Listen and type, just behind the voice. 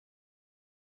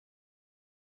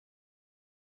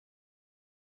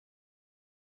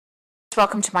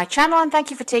Welcome to my channel and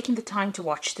thank you for taking the time to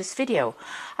watch this video.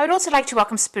 I would also like to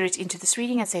welcome Spirit into this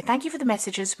reading and say thank you for the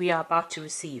messages we are about to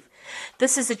receive.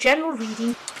 This is a general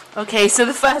reading. Okay, so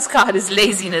the first card is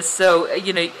laziness. So,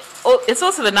 it's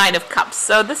also the Nine of Cups.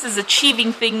 So this is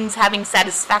achieving things, having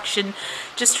satisfaction,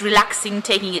 just relaxing,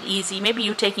 taking it easy. Maybe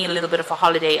you're taking a little bit of a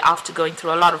holiday after going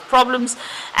through a lot of problems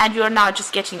and you're now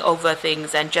just getting over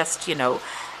things and just,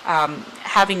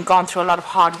 having gone through a lot of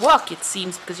hard work, it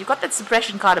seems, because you've got that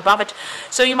suppression card above it.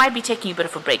 So you might be taking a bit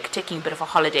of a break, taking a bit of a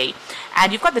holiday,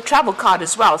 and you've got the travel card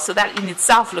as well. So that in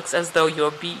itself looks as though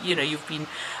you've been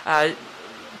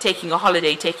taking a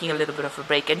holiday, taking a little bit of a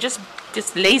break, and just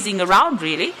lazing around,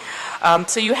 really.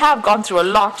 So you have gone through a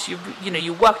lot.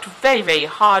 You worked very, very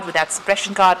hard with that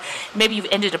suppression card. Maybe you've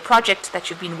ended a project that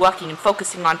you've been working and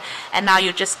focusing on, and now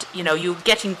you're just, you're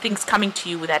getting things coming to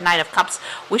you with that Nine of Cups.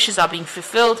 Wishes are being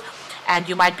fulfilled, and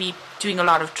you might be doing a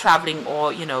lot of traveling,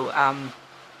 or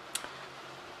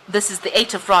this is the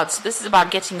Eight of Rods. So this is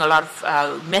about getting a lot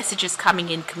of messages coming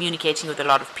in, communicating with a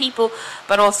lot of people,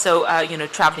 but also,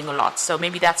 traveling a lot. So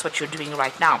maybe that's what you're doing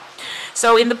right now.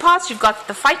 So in the past, you've got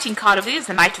the fighting card over here,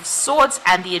 the Knight of Swords,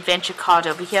 and the adventure card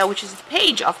over here, which is the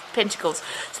Page of Pentacles.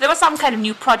 So there was some kind of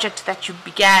new project that you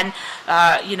began.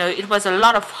 It was a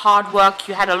lot of hard work.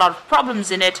 You had a lot of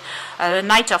problems in it. The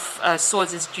Knight of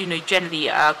Swords is, generally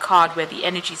a card where the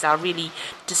energies are really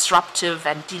disruptive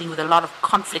and dealing with a lot of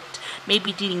conflict.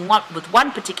 Maybe dealing with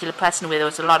one particular person where there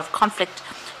was a lot of conflict.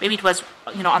 Maybe it was,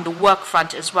 on the work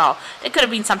front as well. There could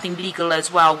have been something legal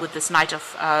as well with this Knight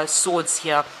of Swords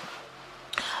here.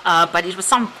 But it was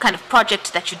some kind of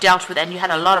project that you dealt with, and you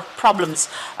had a lot of problems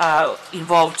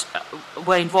involved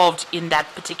in that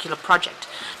particular project.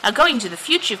 Now, going to the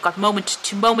future, you've got moment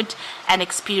to moment and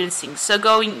experiencing. So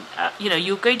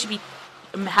you're going to be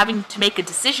having to make a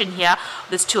decision here.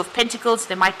 There's Two of Pentacles.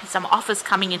 There might be some offers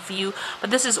coming in for you, but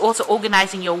this is also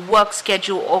organizing your work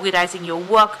schedule, organizing your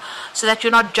work so that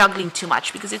you're not juggling too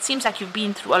much, because it seems like you've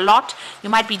been through a lot. You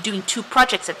might be doing two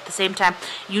projects at the same time.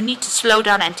 You need to slow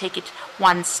down and take it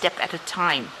one step at a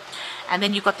time. And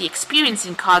then you've got the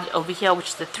experiencing card over here, which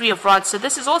is the Three of Rods. So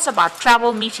this is also about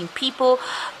travel, meeting people,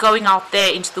 going out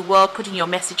there into the world, putting your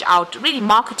message out, really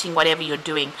marketing whatever you're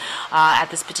doing at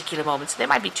this particular moment. So there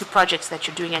might be two projects that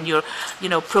you're doing and you're,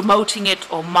 promoting it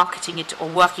or marketing it or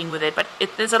working with it. But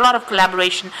there's a lot of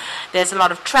collaboration. There's a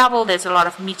lot of travel. There's a lot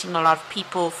of meeting a lot of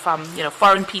people from,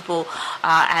 foreign people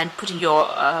and putting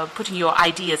your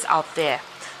ideas out there.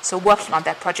 So working on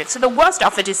that project. So the worst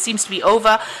of it seems to be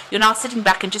over. You're now sitting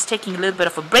back and just taking a little bit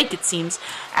of a break, it seems.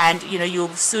 And, you'll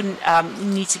soon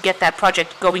need to get that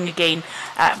project going again.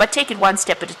 But take it one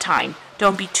step at a time.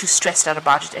 Don't be too stressed out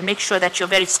about it. And make sure that you're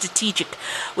very strategic.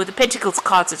 With the Pentacles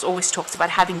cards, it always talks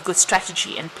about having good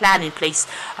strategy and plan in place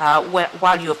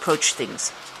while you approach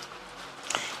things.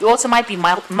 You also might be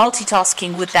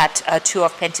multitasking with that Two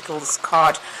of Pentacles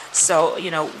card. So,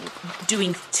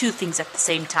 doing two things at the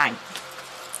same time.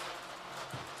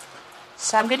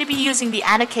 So I'm going to be using the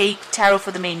Anna K Tarot for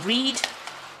the main read.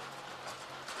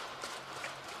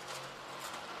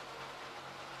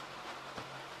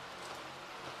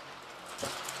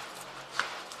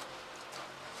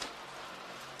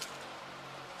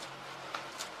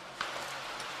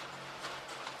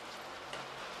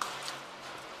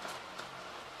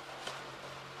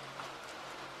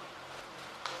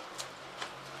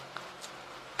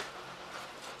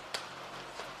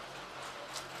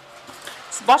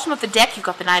 Bottom of the deck, you've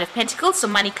got the Nine of Pentacles, so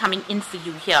money coming in for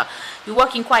you here. You're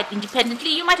working quite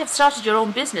independently. You might have started your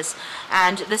own business,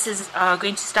 and this is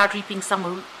going to start reaping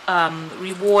some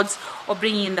rewards or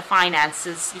bringing in the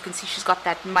finances. You can see she's got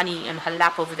that money in her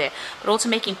lap over there, but also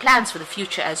making plans for the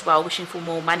future as well, wishing for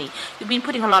more money. You've been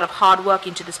putting a lot of hard work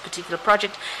into this particular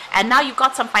project, and now you've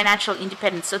got some financial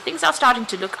independence. So things are starting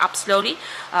to look up slowly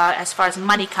as far as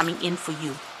money coming in for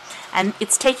you. And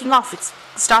it's taking off. It's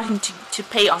starting to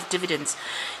pay off dividends.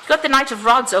 You've got the Knight of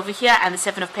Rods over here and the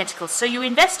Seven of Pentacles. So you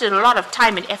invested a lot of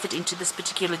time and effort into this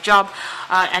particular job,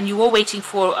 and you were waiting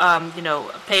for,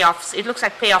 payoffs. It looks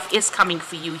like payoff is coming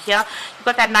for you here. You've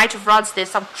got that Knight of Rods.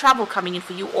 There's some travel coming in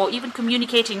for you, or even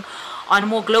communicating on a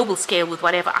more global scale with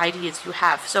whatever ideas you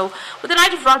have. So with the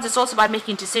Knight of Rods, it's also about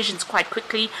making decisions quite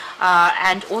quickly,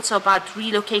 and also about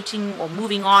relocating or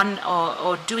moving on,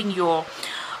 or doing your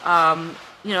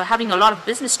having a lot of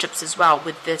business trips as well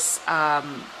with this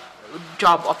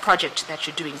job or project that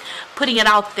you're doing. Putting it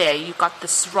out there. You've got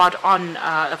this rod on,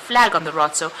 a flag on the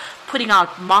rod, so putting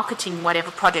out, marketing whatever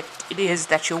project it is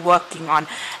that you're working on,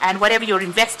 and whatever you're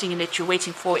investing in it, you're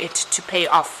waiting for it to pay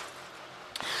off.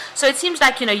 So it seems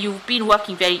like, you've been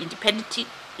working very independently,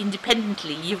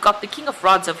 independently. You've got the King of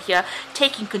Rods over here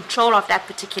taking control of that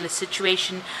particular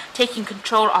situation, taking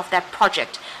control of that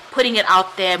project, putting it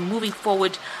out there, moving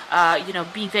forward,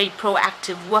 being very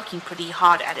proactive, working pretty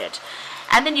hard at it.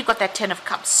 And then you've got that Ten of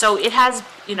Cups. So it has,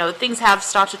 things have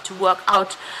started to work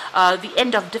out, the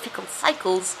end of difficult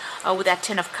cycles with that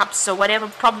Ten of Cups. So whatever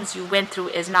problems you went through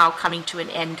is now coming to an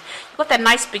end. You've got that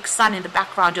nice big sun in the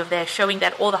background over there, showing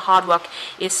that all the hard work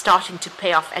is starting to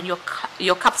pay off, and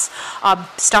your cups are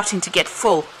starting to get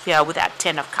full here with that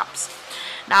Ten of Cups.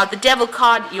 Now, the Devil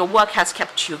card, your work has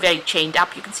kept you very chained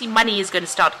up. You can see money is going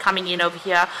to start coming in over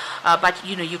here, but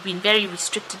you've been very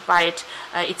restricted by it.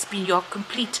 It's been your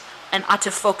complete and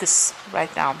utter focus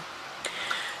right now.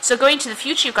 So going to the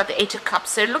future, you've got the Eight of Cups.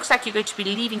 So it looks like you're going to be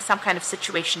leaving some kind of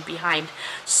situation behind.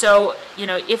 So,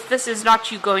 if this is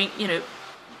not you going,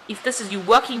 if this is you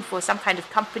working for some kind of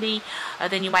company,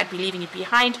 then you might be leaving it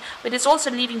behind. But it's also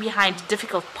leaving behind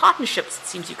difficult partnerships, it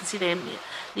seems. You can see them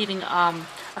leaving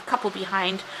a couple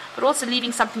behind, but also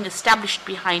leaving something established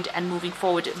behind and moving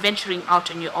forward, venturing out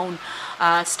on your own,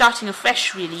 starting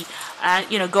afresh, really,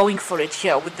 going for it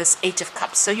here with this Eight of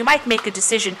Cups. So you might make a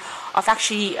decision of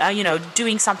actually,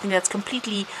 doing something that's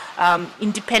completely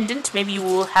independent. Maybe you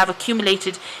will have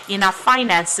accumulated enough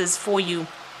finances for you,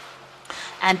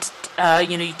 and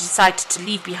you decide to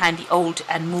leave behind the old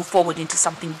and move forward into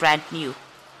something brand new.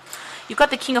 You've got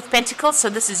the King of Pentacles, so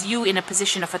this is you in a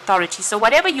position of authority. So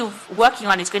whatever you're working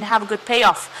on is going to have a good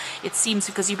payoff, it seems,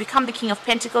 because you become the King of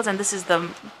Pentacles, and this is the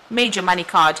major money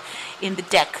card in the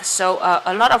deck. So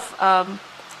a lot of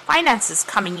finances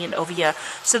coming in over here.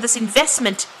 So this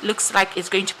investment looks like it's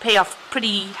going to pay off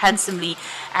pretty handsomely,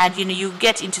 and you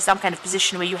get into some kind of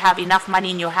position where you have enough money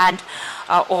in your hand,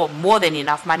 or more than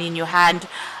enough money in your hand,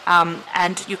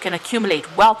 and you can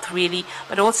accumulate wealth, really,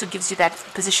 but it also gives you that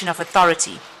position of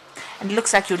authority. And it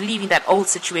looks like you're leaving that old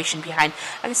situation behind.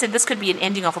 Like I said, this could be an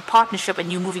ending of a partnership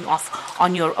and you moving off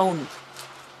on your own.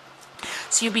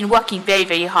 So you've been working very,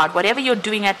 very hard. Whatever you're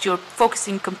doing you're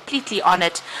focusing completely on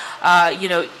it.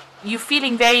 You're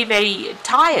feeling very, very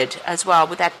tired as well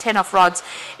with that Ten of Rods.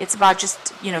 It's about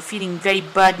just, feeling very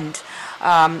burdened,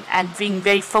 and being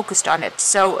very focused on it.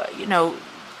 So,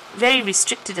 very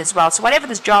restricted as well. So whatever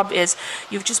this job is,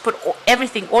 you've just put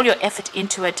all your effort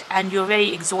into it, and you're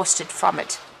very exhausted from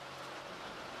it.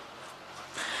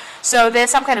 So there's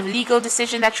some kind of legal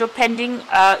decision that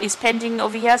is pending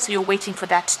over here. So you're waiting for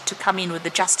that to come in with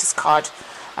the Justice card.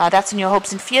 That's in your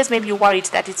hopes and fears. Maybe you're worried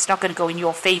that it's not going to go in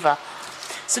your favor.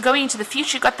 So going into the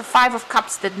future, you've got the Five of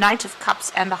Cups, the Knight of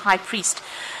Cups, and the High Priest.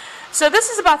 So this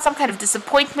is about some kind of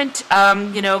disappointment,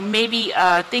 maybe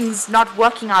things not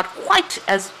working out quite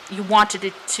as you wanted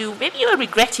it to. Maybe you're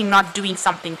regretting not doing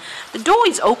something. The door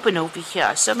is open over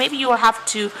here. So maybe you'll have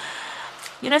to,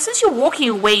 since you're walking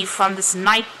away from this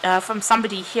from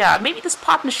somebody here, maybe this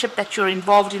partnership that you're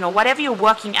involved in or whatever you're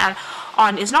working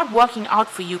on is not working out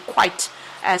for you quite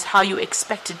as how you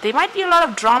expected. There might be a lot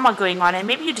of drama going on, and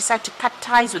maybe you decide to cut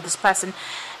ties with this person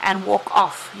and walk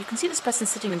off. You can see this person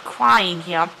sitting and crying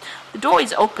here. The door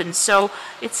is open, so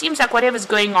it seems like whatever's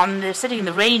going on, they're sitting in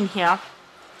the rain here.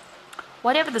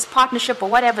 Whatever this partnership or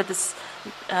whatever this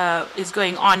is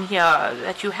going on here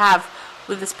that you have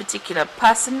with this particular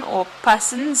person or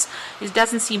persons, it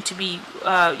doesn't seem to be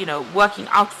working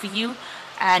out for you,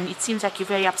 and it seems like you're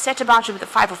very upset about it. With the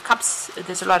Five of Cups,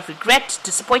 there's a lot of regret,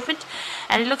 disappointment,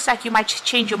 and it looks like you might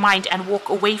change your mind and walk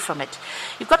away from it.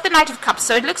 You've got the Knight of Cups,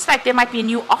 so it looks like there might be a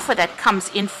new offer that comes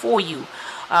in for you,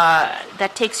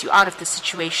 that takes you out of the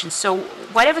situation. So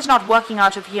whatever's not working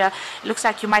out of here, it looks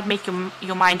like you might make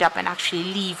your mind up and actually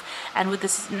leave. And with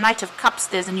this Knight of Cups,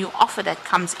 there's a new offer that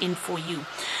comes in for you.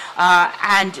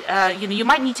 You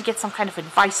might need to get some kind of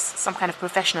advice, some kind of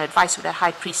professional advice with that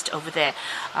High Priest over there.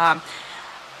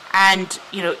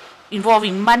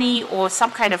 Involving money or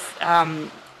some kind of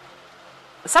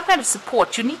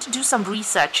support. You need to do some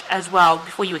research as well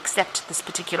before you accept this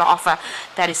particular offer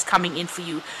that is coming in for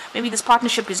you. Maybe this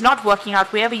partnership is not working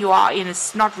out. Wherever you are in,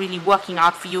 it's not really working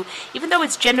out for you. Even though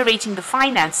it's generating the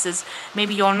finances,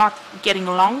 maybe you're not getting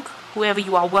along, whoever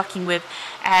you are working with,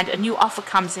 and a new offer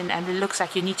comes in, and it looks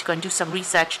like you need to go and do some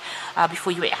research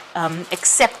before you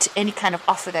accept any kind of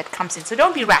offer that comes in. So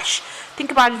don't be rash.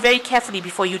 Think about it very carefully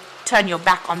before you turn your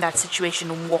back on that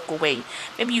situation and walk away.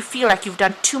 Maybe you feel like you've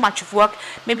done too much of work.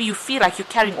 Maybe you feel like you're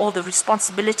carrying all the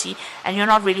responsibility and you're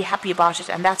not really happy about it,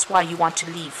 and that's why you want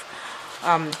to leave.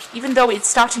 Even though it's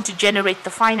starting to generate the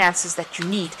finances that you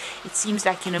need, it seems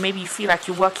like, maybe you feel like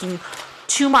you're working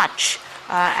too much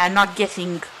and not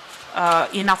getting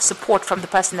enough support from the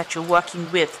person that you're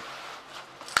working with.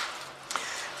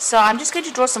 So I'm just going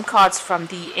to draw some cards from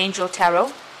the Angel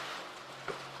Tarot.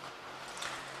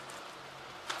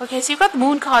 Okay, so you've got the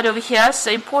Moon card over here. So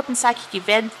important psychic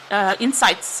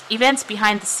insights, events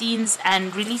behind the scenes,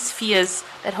 and release fears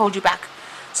that hold you back.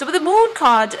 So with the Moon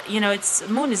card,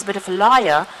 Moon is a bit of a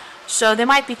liar. So there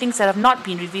might be things that have not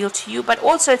been revealed to you, but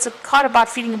also it's a card about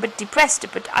feeling a bit depressed, a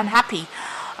bit unhappy,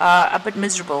 a bit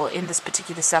miserable in this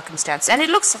particular circumstance. And it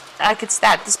looks like it's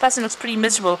that. This person looks pretty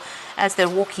miserable as they're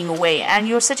walking away. And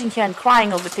you're sitting here and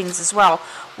crying over things as well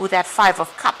with that Five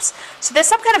of Cups. So there's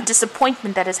some kind of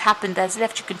disappointment that has happened that has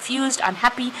left you confused,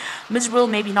 unhappy, miserable,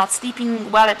 maybe not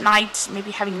sleeping well at night,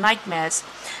 maybe having nightmares.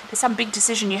 There's some big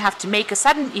decision you have to make, a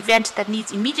sudden event that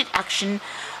needs immediate action.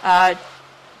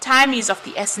 Time is of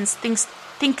the essence.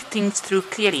 Think things through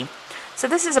clearly. So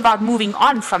this is about moving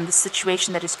on from the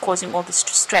situation that is causing all this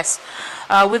stress.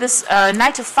 With this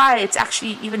Knight of Fire, it's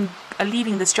actually even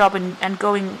leaving this job and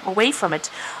going away from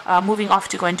it, moving off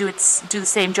to go and do the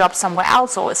same job somewhere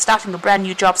else, or starting a brand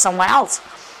new job somewhere else.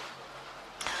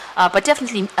 But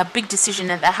definitely a big decision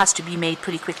that has to be made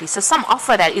pretty quickly. So some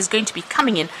offer that is going to be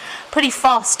coming in pretty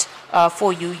fast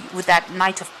for you with that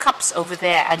Knight of Cups over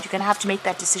there, and you're going to have to make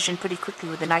that decision pretty quickly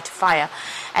with the Knight of Fire.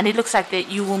 And it looks like that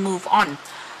you will move on.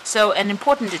 So an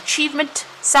important achievement,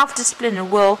 self-discipline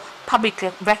and will, public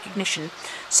recognition.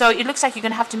 So it looks like you're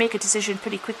going to have to make a decision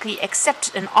pretty quickly,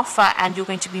 accept an offer, and you're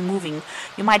going to be moving.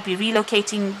 You might be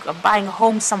relocating, buying a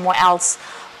home somewhere else,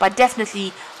 but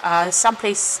definitely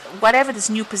someplace, whatever this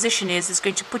new position is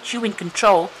going to put you in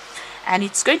control, and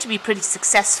it's going to be pretty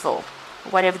successful,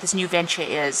 whatever this new venture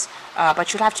is.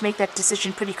 But you'll have to make that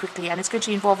decision pretty quickly, and it's going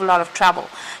to involve a lot of travel.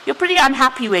 You're pretty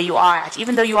unhappy where you are at,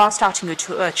 even though you are starting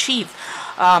to achieve.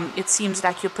 It seems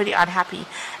like you're pretty unhappy.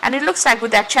 And it looks like with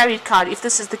that Chariot card, if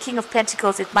this is the King of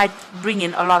Pentacles, it might bring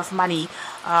in a lot of money,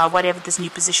 whatever this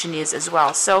new position is as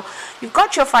well. So you've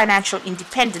got your financial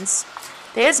independence.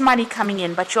 There's money coming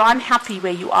in, but you're unhappy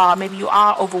where you are. Maybe you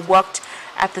are overworked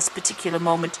at this particular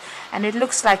moment, and it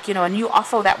looks like a new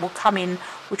offer that will come in,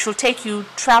 which will take you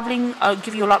traveling,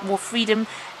 give you a lot more freedom,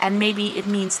 and maybe it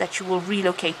means that you will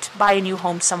relocate, buy a new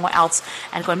home somewhere else,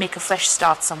 and go and make a fresh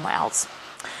start somewhere else.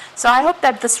 So I hope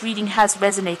that this reading has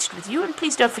resonated with you, and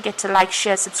please don't forget to like,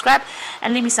 share, subscribe,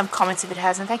 and leave me some comments if it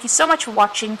has. And thank you so much for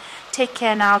watching. Take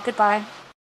care now. Goodbye.